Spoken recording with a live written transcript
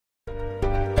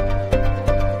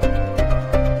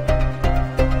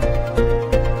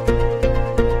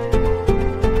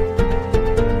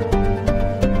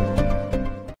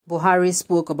Buhari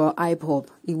spoke about IPOB.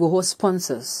 Igboho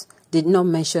sponsors did not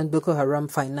mention Boko Haram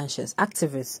financiers.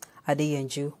 Activists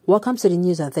Adeyanju. Welcome to the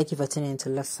news and thank you for tuning in to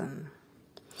listen.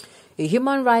 A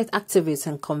human rights activist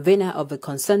and convener of the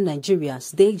Concerned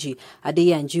Nigerians, Deji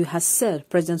Adeyanju, has said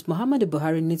President Muhammadu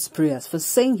Buhari needs prayers for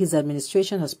saying his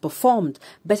administration has performed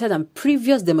better than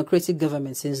previous democratic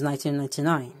governments since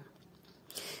 1999.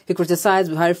 He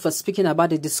criticized Buhari for speaking about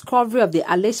the discovery of the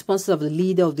alleged sponsors of the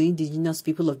leader of the indigenous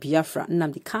people of Biafra,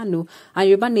 Kanu, and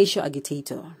Yoruba Nation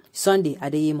agitator, Sunday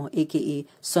Adeyemo, aka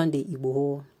Sunday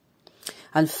Igboho,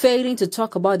 and failing to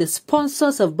talk about the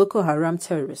sponsors of Boko Haram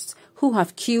terrorists who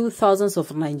have killed thousands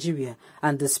of Nigeria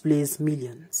and displaced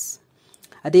millions.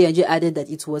 Adeyanju added that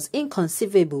it was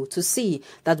inconceivable to see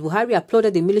that Buhari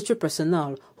applauded the military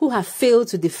personnel who have failed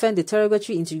to defend the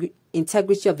territorial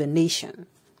integrity of the nation.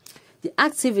 The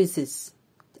activists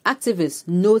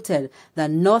noted that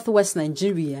northwest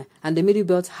Nigeria and the Middle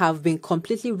Belt have been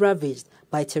completely ravaged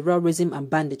by terrorism and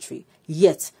banditry,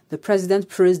 yet the president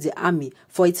praised the army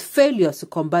for its failure to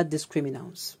combat these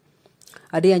criminals.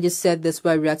 Adeyanju said this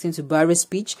while reacting to Buhari's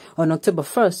speech on October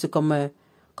 1st to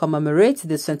commemorate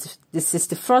the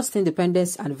 61st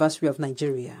independence anniversary of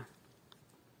Nigeria.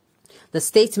 The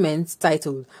statement,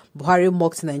 titled "Buhari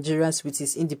mocked Nigerians with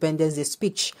his Independence Day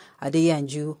speech,"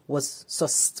 Adeyanju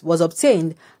was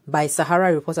obtained by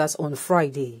Sahara reporters on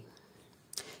Friday.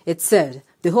 It said,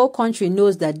 "The whole country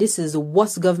knows that this is the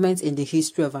worst government in the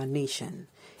history of our nation.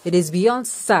 It is beyond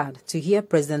sad to hear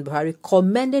President Buhari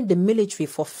commending the military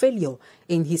for failure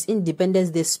in his Independence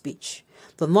Day speech.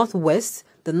 The Northwest,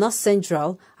 the North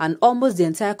Central, and almost the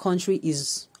entire country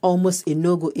is almost a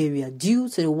no-go area due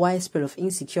to the widespread of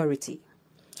insecurity.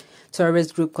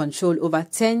 Terrorist group control over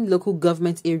 10 local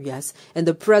government areas in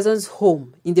the president's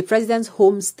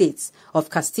home states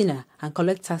of Katsina and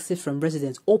collect taxes from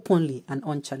residents openly and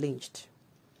unchallenged.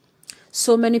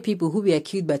 So many people who were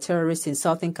killed by terrorists in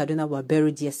southern Kaduna were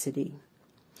buried yesterday.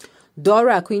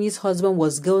 Dora Akwini's husband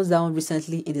was gunned down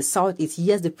recently in the southeast,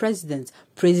 yet the president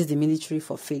praises the military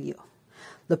for failure.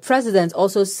 The president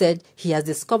also said he has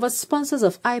discovered sponsors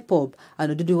of IPOB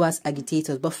and Oduduwa's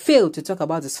agitators, but failed to talk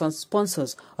about the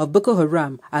sponsors of Boko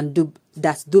Haram and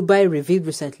that Dubai revealed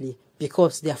recently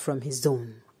because they are from his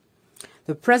zone.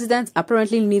 The president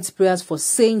apparently needs prayers for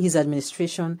saying his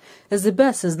administration is the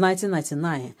best since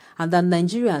 1999 and that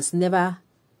Nigerians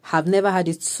have never had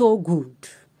it so good.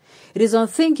 It is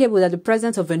unthinkable that the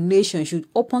president of a nation should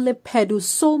openly peddle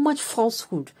so much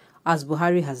falsehood as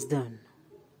Buhari has done.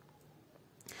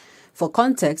 For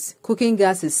context, cooking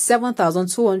gas is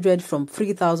 7,200 from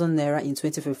 3,000 naira in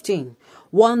 2015.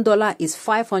 $1 is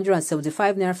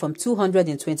 575 naira from 200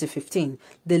 in 2015.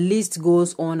 The list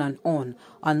goes on.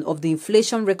 And of the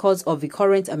inflation records of the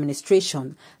current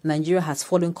administration, Nigeria has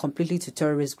fallen completely to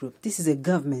terrorist group. This is a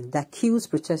government that kills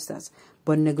protesters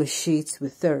but negotiates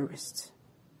with terrorists.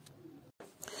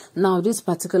 Now, this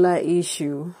particular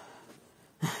issue,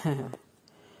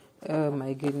 oh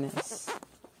my goodness.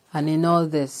 And in all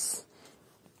this,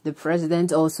 the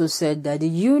president also said that the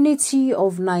unity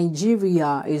of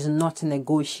Nigeria is not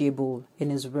negotiable in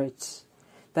his words.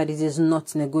 That it is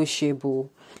not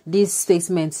negotiable. These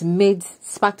statements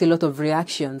sparked a lot of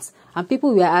reactions. And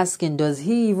people were asking, does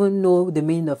he even know the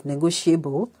meaning of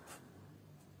negotiable?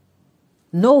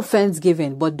 No offense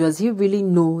given, but does he really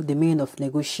know the meaning of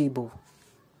negotiable?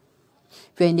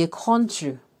 We're in a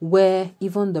country where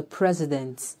even the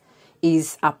president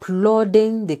is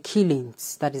applauding the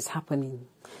killings that is happening.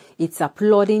 It's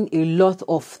applauding a lot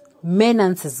of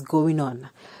menaces going on.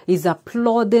 It's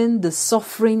applauding the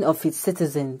suffering of its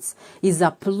citizens. It's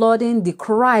applauding the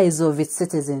cries of its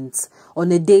citizens.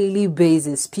 On a daily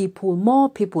basis, more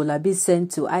people are being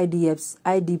sent to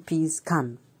IDP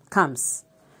camps,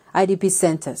 IDP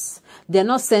centers. They are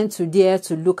not sent to there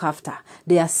to look after.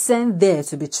 They are sent there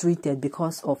to be treated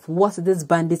because of what these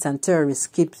bandits and terrorists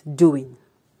keep doing.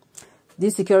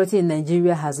 This security in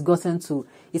Nigeria has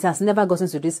never gotten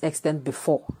to this extent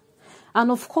before.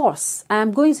 And of course, I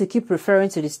am going to keep referring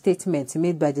to the statement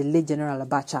made by the late General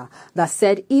Abacha that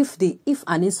said if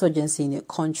an insurgency in a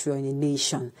country or in a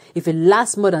nation, if it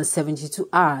lasts more than 72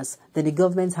 hours, then the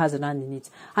government has an hand in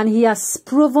it. And he has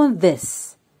proven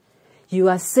this. You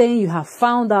are saying you have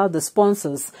found out the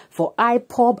sponsors for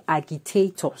IPOB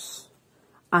agitators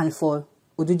and for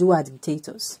Oduduwa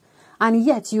agitators. And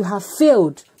yet you have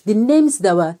failed. The names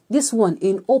that were, this one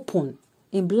in open,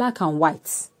 in black and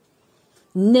white,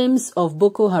 names of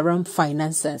Boko Haram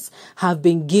financiers have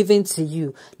been given to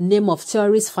you. Name of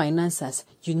terrorist financiers,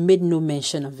 you made no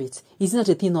mention of it. It's not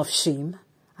a thing of shame.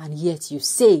 And yet you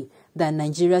say that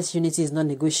Nigeria's unity is not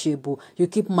negotiable. You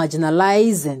keep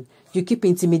marginalizing, you keep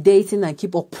intimidating and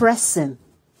keep oppressing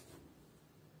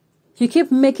You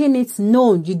keep making it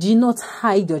known. You do not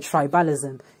hide your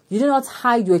tribalism. You do not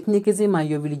hide your ethnicism and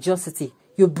your religiosity.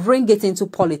 You bring it into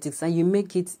politics and you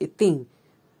make it a thing.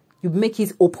 You make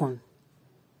it open.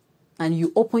 And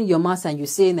you open your mouth and you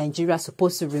say Nigeria is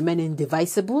supposed to remain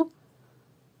indivisible.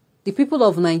 The people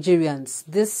of Nigerians,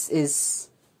 this is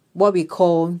what we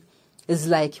call, is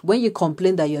like when you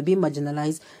complain that you're being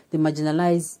marginalized, the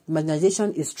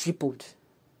marginalization is tripled.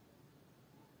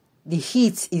 The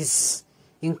heat is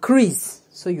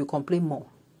increased, so you complain more.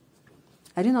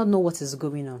 I do not know what is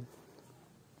going on.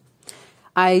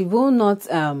 I will not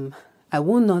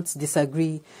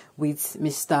disagree with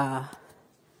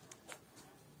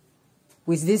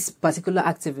this particular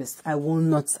activist. I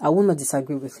will not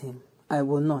disagree with him. I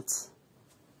will not.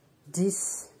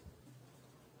 This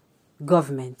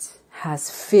government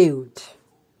has failed.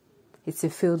 It's a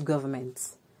failed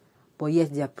government, but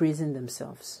yet they are praising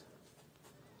themselves.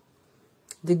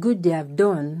 The good they have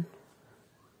done,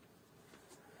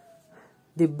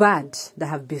 the bad that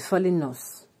have befallen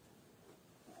us,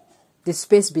 the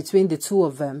space between the two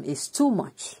of them is too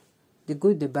much. The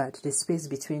good, the bad, the space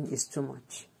between is too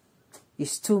much.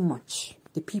 It's too much.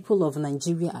 The people of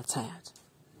Nigeria are tired.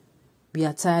 We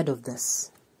are tired of this.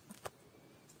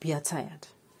 We are tired.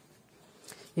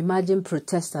 Imagine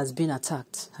protesters being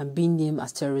attacked and being named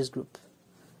as terrorist group.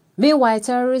 Meanwhile,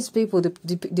 terrorist people,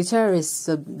 the terrorists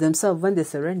themselves, when they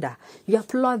surrender, you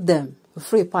applaud them, you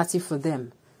throw a party for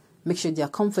them. Make sure they are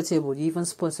comfortable. You even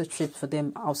sponsor trips for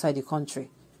them outside the country.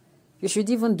 You should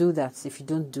even do that if you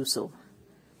don't do so.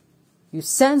 You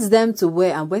send them to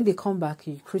where, and when they come back,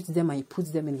 you recruit them and you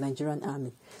put them in the Nigerian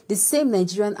army. The same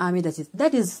Nigerian army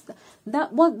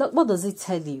what does it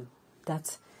tell you?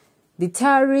 That the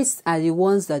terrorists are the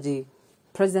ones that the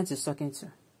president is talking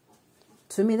to.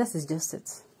 To me, that is just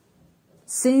it.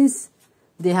 Since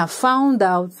they have found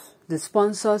out the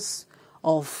sponsors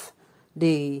of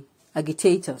the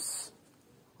agitators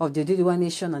of the Oduduwa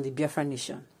Nation and the Biafra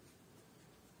Nation.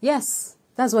 Yes,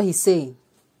 that's what he's saying.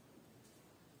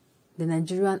 The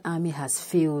Nigerian army has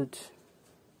failed.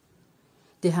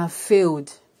 They have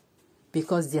failed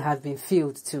because they have been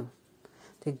failed too.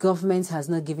 The government has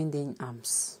not given them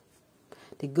arms.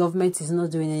 The government is not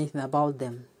doing anything about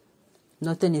them.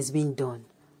 Nothing is being done.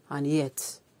 And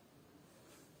yet,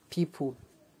 people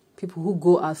who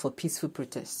go out for peaceful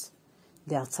protests,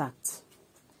 they are attacked.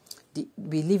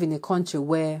 We live in a country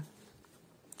where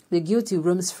the guilty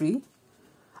roams free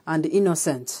and the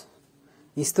innocent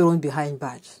is thrown behind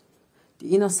bars.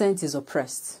 The innocent is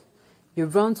oppressed. You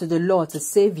run to the law to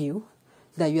save you,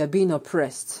 that you are being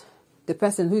oppressed. The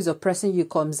person who is oppressing you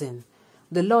comes in.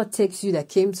 The law takes you that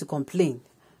came to complain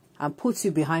and puts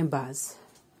you behind bars.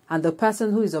 And the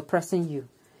person who is oppressing you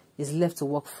is left to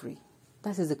walk free.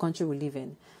 That is the country we live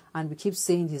in. And we keep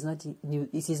saying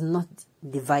it is not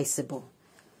divisible.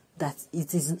 That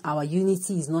our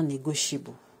unity is not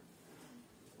negotiable.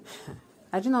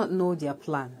 I do not know their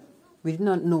plan. We do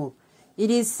not know. It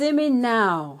is seeming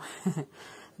now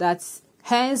that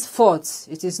henceforth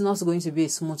it is not going to be a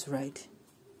smooth ride.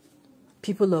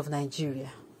 People of Nigeria,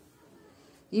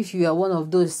 if you are one of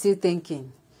those still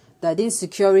thinking that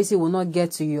insecurity will not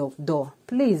get to your door,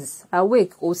 please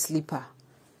awake, O sleeper.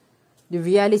 The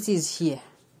reality is here.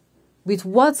 With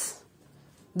what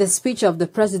the speech of the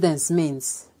president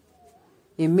means,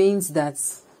 it means that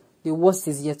the worst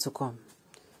is yet to come.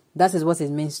 That is what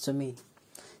it means to me.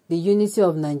 The unity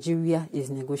of Nigeria is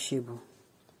negotiable.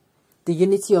 The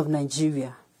unity of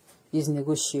Nigeria is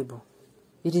negotiable.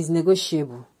 It is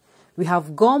negotiable. We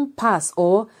have gone past,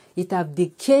 or it have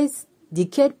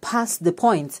decayed past the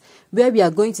point where we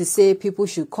are going to say people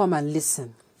should come and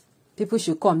listen. People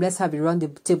should come. Let's have a round the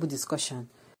table discussion.